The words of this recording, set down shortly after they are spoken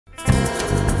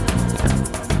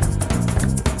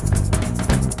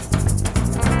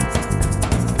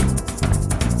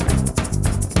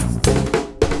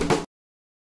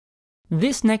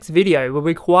This next video will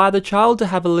require the child to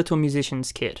have a little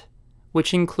musician's kit,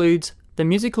 which includes the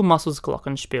Musical Muscles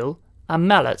Glockenspiel, a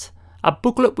mallet, a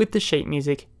booklet with the sheet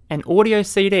music, an audio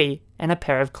CD and a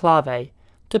pair of clave.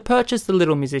 To purchase the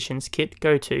little musician's kit,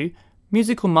 go to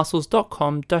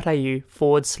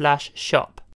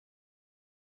musicalmuscles.com.au/shop.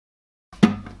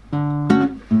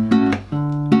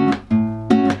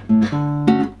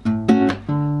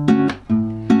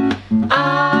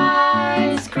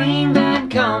 Ice cream van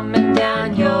coming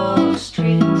down your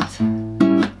street.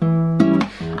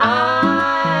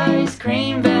 Ice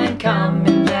cream van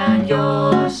coming down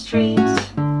your street.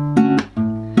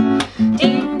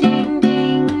 Ding ding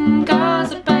ding,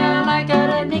 goes a bell, I got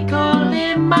a nickel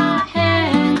in my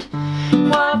hand.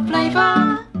 What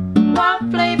flavor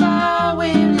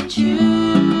will you choose?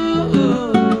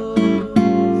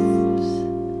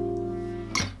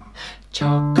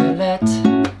 Chocolate,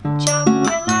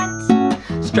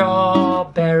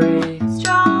 strawberry,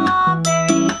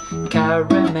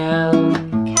 caramel,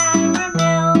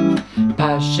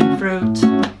 passion fruit,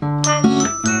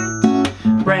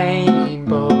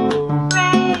 rainbow,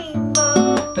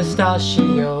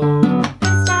 pistachio,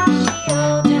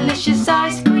 delicious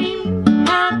ice cream.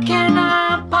 How can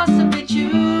I possibly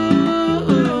choose?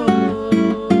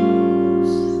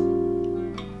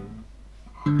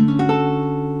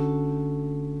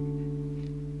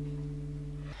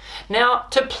 Now,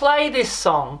 to play this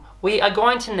song, we are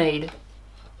going to need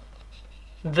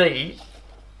the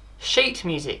sheet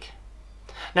music.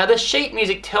 Now, the sheet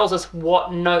music tells us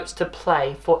what notes to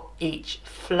play for each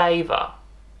flavour.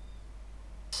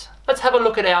 Let's have a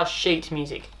look at our sheet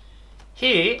music.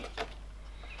 Here,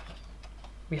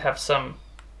 we have some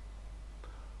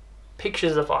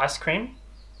pictures of ice cream.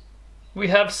 We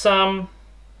have some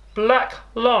black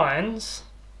lines.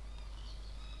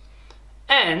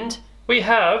 And we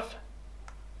have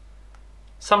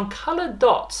some coloured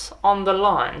dots on the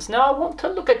lines. Now I want to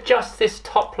look at just this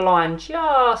top line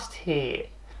just here.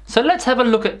 So let's have a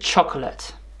look at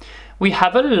chocolate. We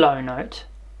have a low note,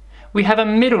 we have a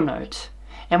middle note,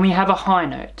 and we have a high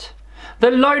note.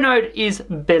 The low note is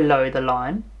below the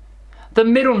line, the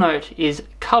middle note is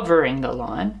covering the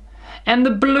line, and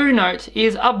the blue note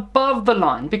is above the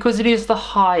line because it is the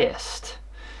highest.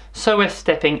 So we're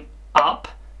stepping up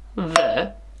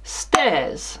the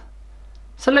stairs.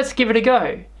 So let's give it a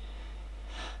go.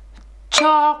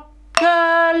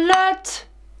 Chocolate.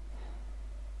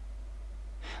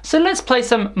 So let's play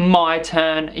some my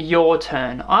turn, your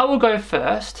turn. I will go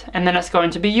first and then it's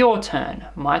going to be your turn.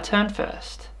 My turn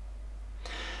first.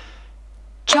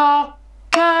 Chocolate.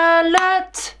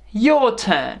 Your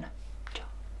turn.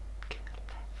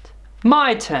 Chocolate.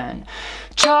 My turn.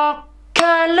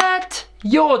 Chocolate.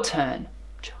 Your turn.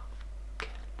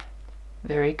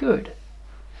 Very good.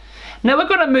 Now we're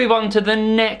going to move on to the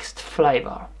next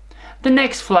flavour. The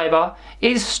next flavour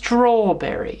is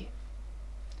strawberry.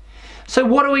 So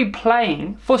what are we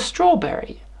playing for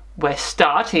strawberry? We're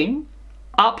starting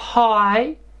up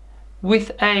high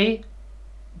with a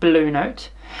blue note,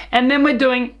 and then we're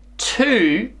doing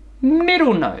two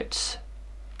middle notes.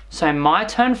 So my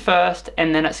turn first,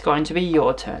 and then it's going to be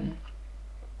your turn.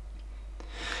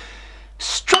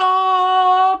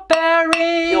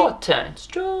 Strawberry. Your turn.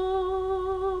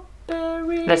 Strawberry.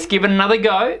 Let's give it another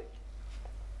go.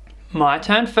 My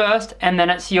turn first, and then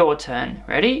it's your turn.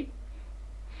 Ready?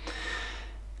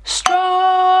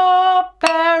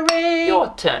 Strawberry.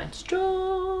 Your turn.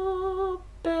 Strawberry.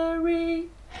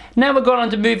 Now we're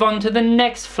going to move on to the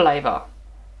next flavour.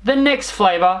 The next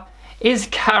flavour is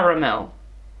caramel.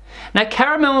 Now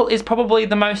caramel is probably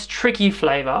the most tricky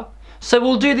flavour, so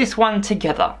we'll do this one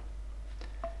together.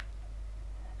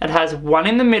 It has one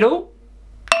in the middle,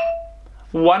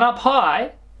 one up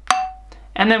high,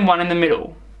 and then one in the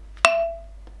middle.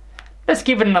 Let's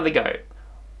give it another go.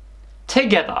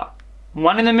 Together.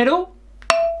 One in the middle,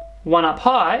 one up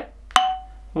high,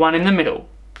 one in the middle.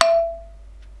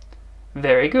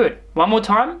 Very good. One more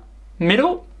time.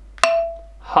 Middle,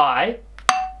 high,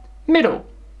 middle.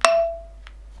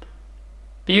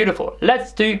 Beautiful.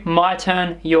 Let's do my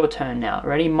turn, your turn now.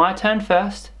 Ready? My turn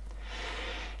first.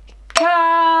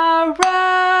 Caramel.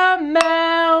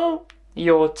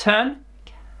 Your turn.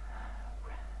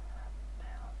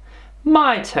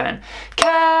 My turn.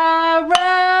 Caramel.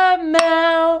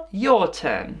 Your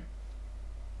turn.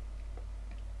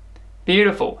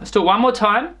 Beautiful. Let's do it one more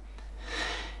time.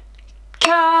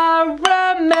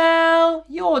 Caramel.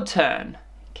 Your turn.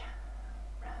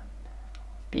 Caramel.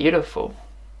 Beautiful.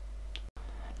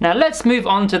 Now let's move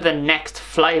on to the next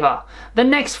flavour. The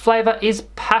next flavour is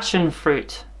passion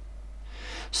fruit.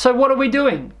 So what are we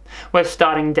doing? We're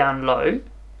starting down low,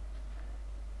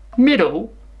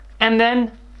 middle, and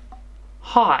then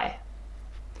high.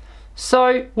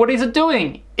 So what is it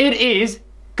doing? It is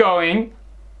going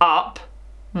up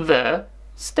the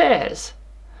stairs.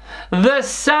 The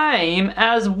same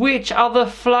as which other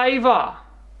flavour?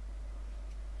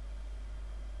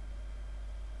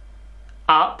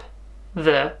 Up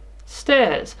the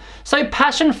stairs. So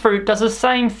passion fruit does the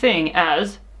same thing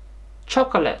as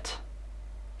chocolate.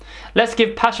 Let's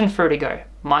give passion fruit a go.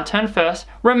 My turn first.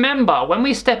 Remember, when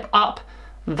we step up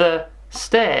the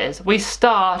stairs, we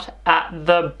start at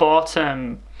the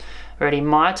bottom. Ready?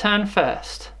 My turn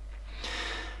first.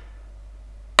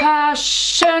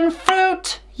 Passion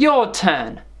fruit, your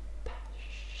turn.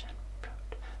 Passion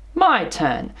fruit, my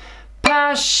turn.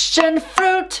 Passion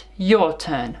fruit, your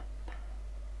turn.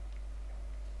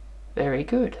 Very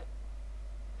good.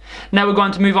 Now we're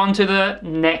going to move on to the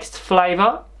next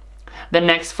flavour. The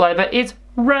next flavour is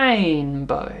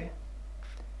rainbow.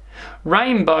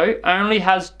 Rainbow only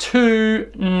has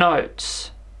 2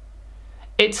 notes.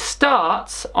 It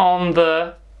starts on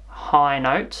the high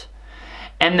note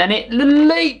and then it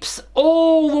leaps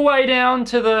all the way down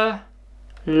to the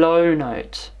low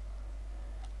note.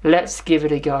 Let's give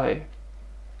it a go.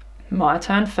 My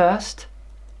turn first.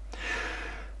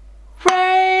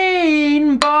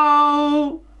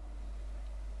 Rainbow.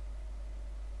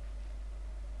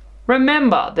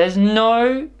 Remember, there's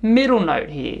no middle note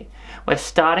here. We're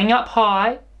starting up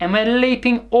high and we're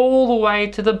leaping all the way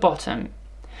to the bottom.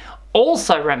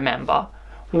 Also remember,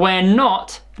 we're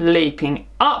not leaping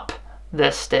up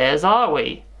the stairs, are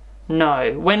we?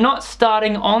 No, we're not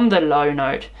starting on the low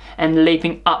note and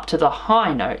leaping up to the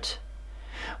high note.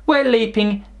 We're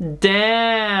leaping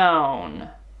down.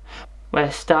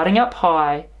 We're starting up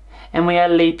high and we are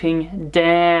leaping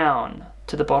down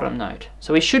to the bottom note.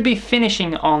 So we should be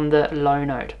finishing on the low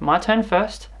note. My turn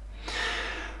first.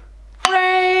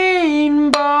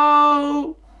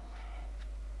 Rainbow.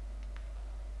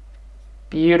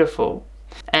 Beautiful.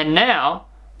 And now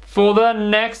for the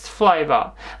next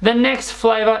flavour. The next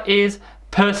flavour is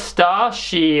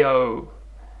pistachio.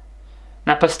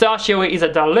 Now pistachio is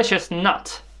a delicious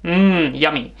nut.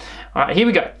 Yummy. Alright, here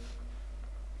we go.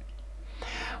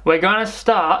 We're going to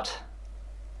start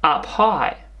up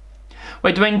high.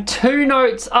 We're doing 2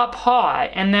 notes up high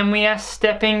and then we are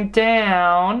stepping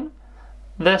down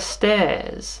the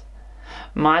stairs.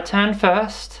 My turn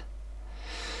first.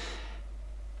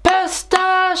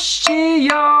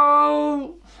 Pistachio.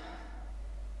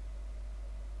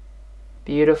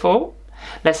 Beautiful.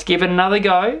 Let's give it another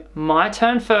go. My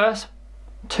turn first.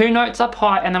 2 notes up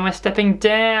high and then we're stepping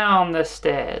down the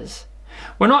stairs.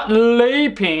 We're not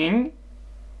leaping.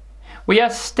 We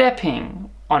are stepping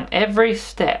on every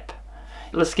step.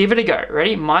 Let's give it a go.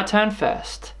 Ready? My turn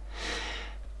first.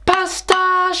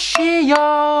 Pistachio.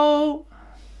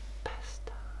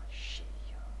 Pistachio.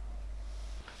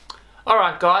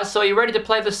 Alright guys, so are you ready to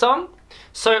play the song?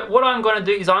 So what I'm going to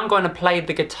do is I'm going to play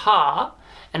the guitar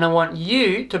and I want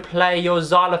you to play your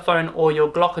xylophone or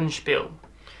your Glockenspiel.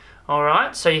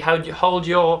 Alright, so you hold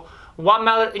your one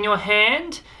mallet in your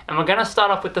hand and we're going to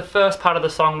start off with the first part of the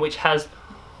song, which has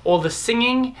all the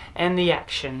singing and the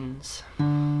actions.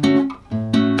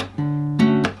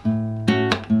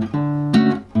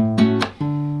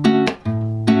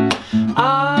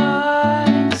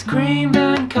 Ice cream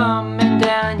van coming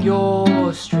down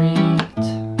your street.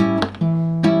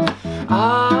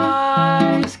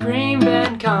 Ice cream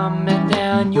van coming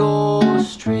down your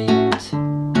street.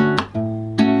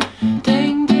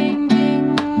 Ding ding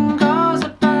ding, goes a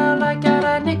bell, I got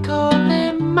a nickel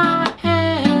in my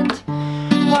hand.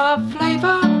 What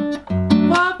flavor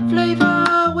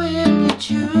will you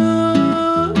choose?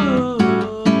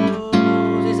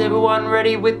 Is everyone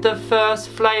ready with the first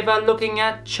flavor? Looking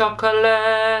at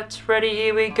chocolate. Ready,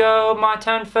 here we go. My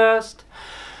turn first.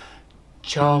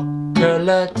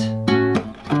 Chocolate.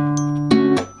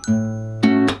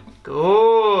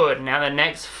 Good. Now the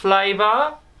next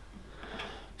flavor.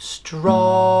 Strawberry.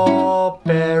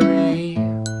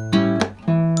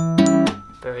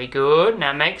 Very good.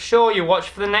 Now make sure you watch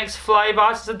for the next flavour.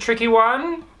 This is a tricky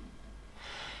one.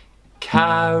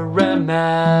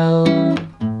 Caramel.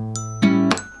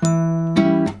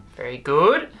 Very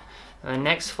good. And the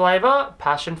next flavour,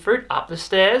 passion fruit, up the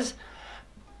stairs.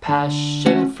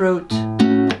 Passion fruit.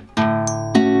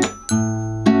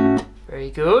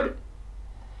 Very good.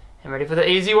 And ready for the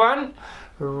easy one?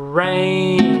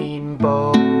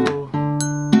 Rainbow.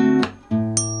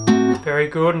 Very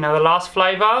good. Now the last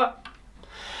flavour.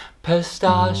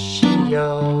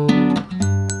 Pistachio.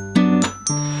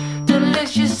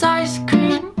 Delicious ice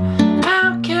cream.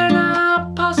 How can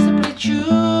I possibly choose?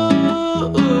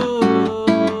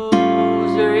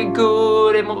 Very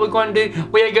good. And what we're we're going to do.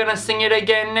 We are going to sing it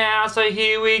again now. So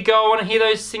here we go. I want to hear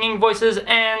those singing voices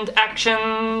and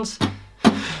actions.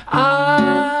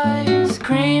 Ice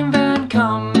cream van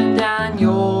coming down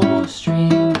your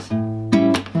street.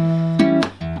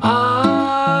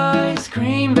 Ice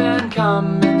cream van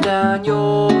coming down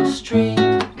your street.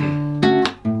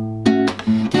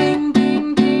 Ding,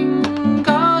 ding, ding,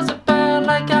 goes a bell.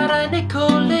 I got a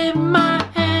nickel in my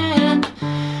hand.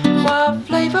 What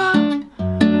flavor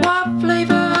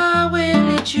will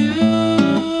it choose?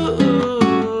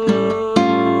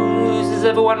 Is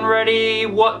everyone ready?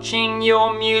 Watching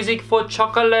your music for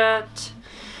chocolate.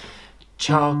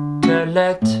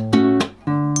 Chocolate.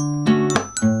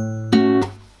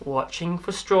 Watching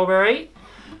for strawberry.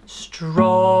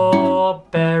 Strawberry.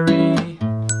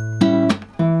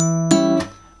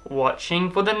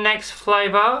 Watching for the next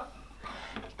flavor.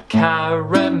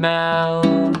 Caramel.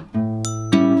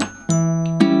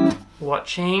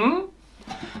 Watching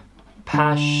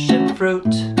passion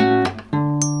fruit.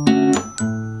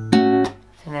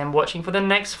 And then watching for the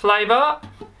next flavor.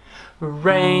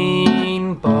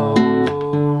 Rainbow.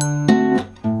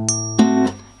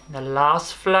 And the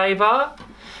last flavor.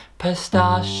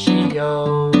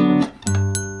 Pistachio.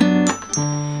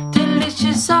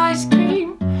 Delicious ice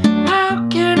cream. How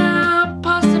can I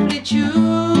possibly choose?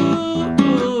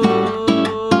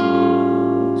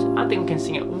 I think we can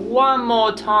sing it one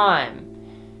more time.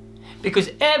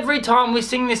 Because every time we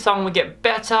sing this song we get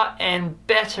better and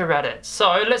better at it.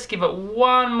 So let's give it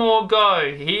one more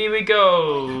go. Here we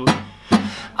go.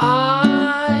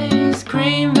 Ice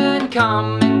cream van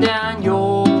coming down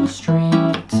your street.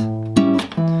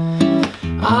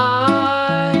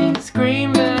 Ice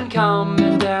cream van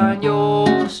coming down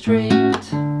your street.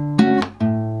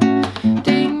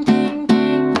 Ding, ding,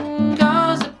 ding,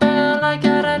 goes a bell. I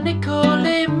got a nickel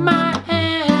in my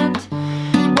hand.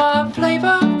 What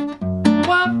flavor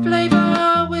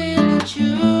will it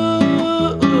choose?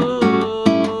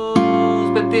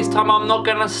 But this time I'm not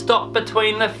gonna stop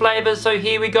between the flavors, so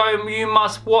here we go. You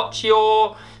must watch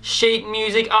your sheet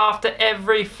music after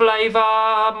every flavor.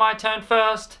 My turn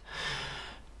first.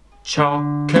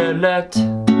 Chocolate.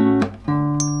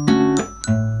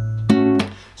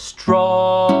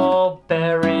 Strawberry.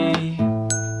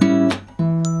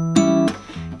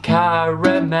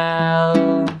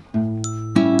 Caramel.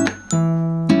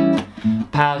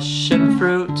 Passion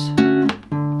fruit.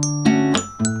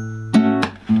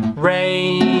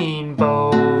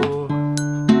 Rainbow.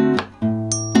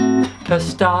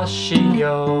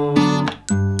 Pistachio.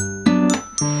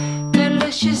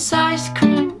 Delicious ice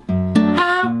cream.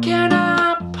 How can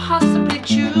I possibly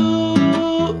choose?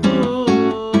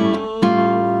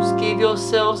 Give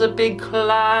yourselves a big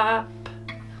clap.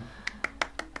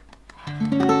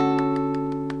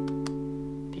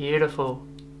 Beautiful.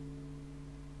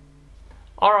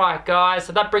 Alright guys,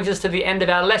 so that brings us to the end of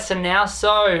our lesson now.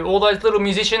 So all those little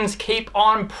musicians, keep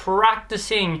on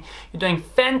practicing. You're doing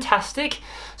fantastic.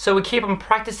 So we keep on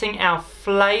practicing our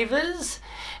flavors.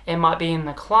 It might be in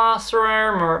the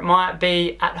classroom or it might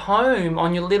be at home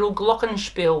on your little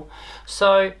Glockenspiel.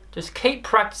 So just keep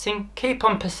practicing, keep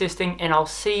on persisting, and I'll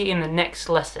see you in the next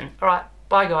lesson. Alright,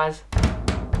 bye guys.